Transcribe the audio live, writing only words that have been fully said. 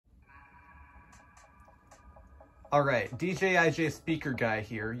Alright, DJIJ speaker guy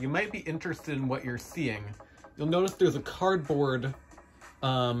here. You might be interested in what you're seeing. You'll notice there's a cardboard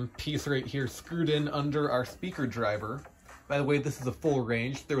piece right here screwed in under our speaker driver. By the way, this is a full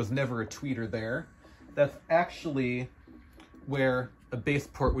range. There was never a tweeter there. That's actually where a bass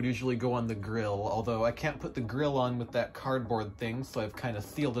port would usually go on the grill, although I can't put the grill on with that cardboard thing, so I've kind of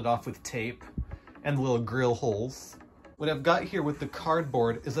sealed it off with tape and the little grill holes. What I've got here with the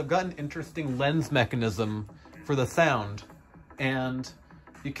cardboard is I've got an interesting lens mechanism for the sound, and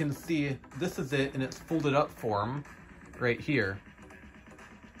you can see this is it in its folded up form right here.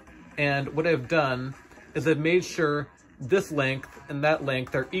 And what I've done is I've made sure this length and that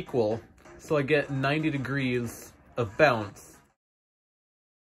length are equal, so I get 90 degrees of bounce.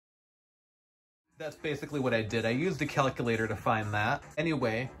 That's basically what I did. I used a calculator to find that.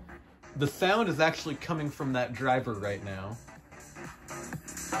 Anyway, the sound is actually coming from that driver right now.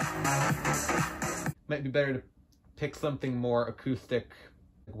 Might be better to pick something more acoustic,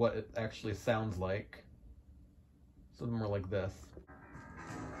 like what it actually sounds like. Something more like this.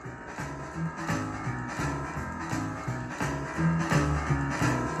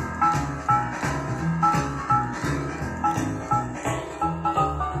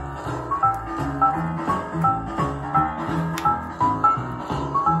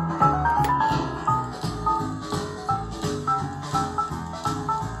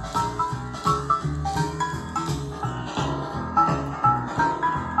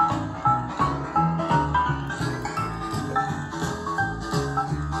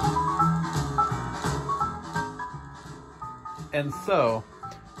 And so,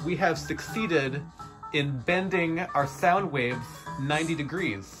 we have succeeded in bending our sound waves 90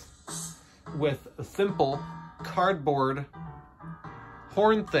 degrees with a simple cardboard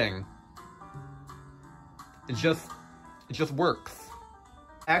horn thing. It just works.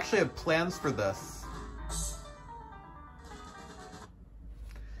 I actually have plans for this.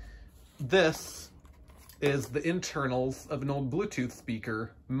 This is the internals of an old Bluetooth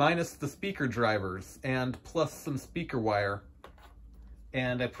speaker, minus the speaker drivers, and plus some speaker wire.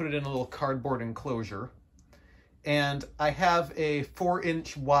 And I put it in a little cardboard enclosure. And I have a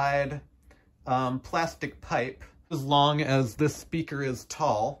 4-inch wide plastic pipe, as long as this speaker is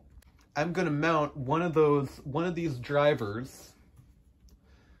tall. I'm gonna mount one of these drivers.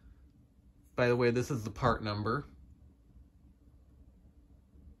 By the way, this is the part number.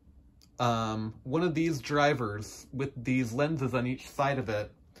 One of these drivers with these lenses on each side of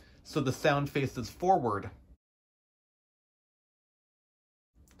it, so the sound faces forward.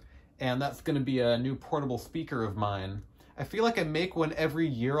 And that's going to be a new portable speaker of mine. I feel like I make one every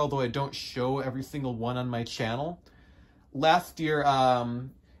year, although I don't show every single one on my channel. Last year,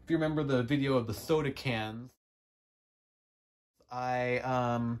 if you remember the video of the soda cans,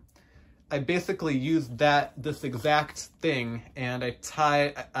 I basically used this exact thing, and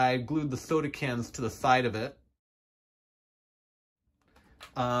I glued the soda cans to the side of it.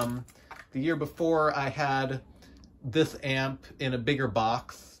 The year before, I had this amp in a bigger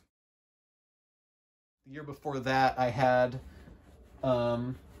box. The year before that, I had,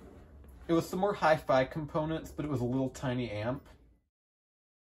 it was some more hi-fi components, but it was a little tiny amp.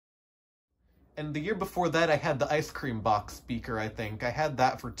 And the year before that, I had the ice cream box speaker, I think. I had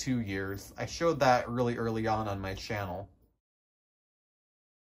that for 2 years. I showed that really early on my channel.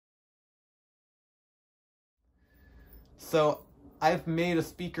 So, I've made a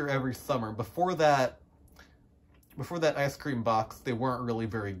speaker every summer. Before that ice cream box, they weren't really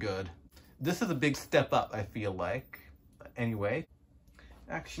very good. This is a big step up, I feel like. Anyway,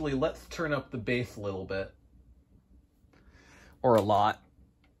 actually, let's turn up the bass a little bit. Or a lot.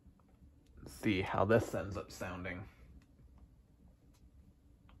 Let's see how this ends up sounding.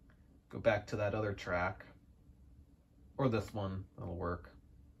 Go back to that other track. Or this one, that'll work.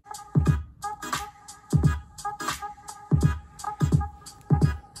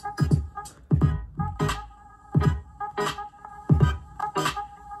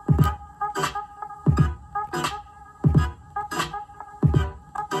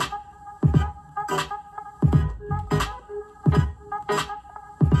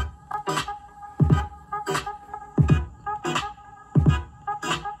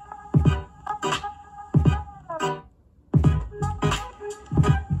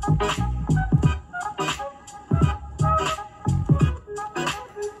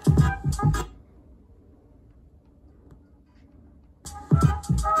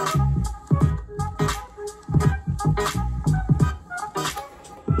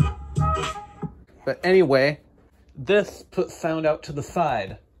 But anyway, this puts sound out to the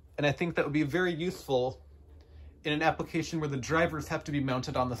side, and I think that would be very useful in an application where the drivers have to be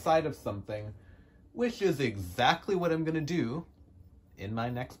mounted on the side of something, which is exactly what I'm going to do in my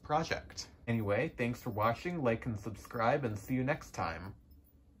next project. Anyway, thanks for watching, like and subscribe, and see you next time.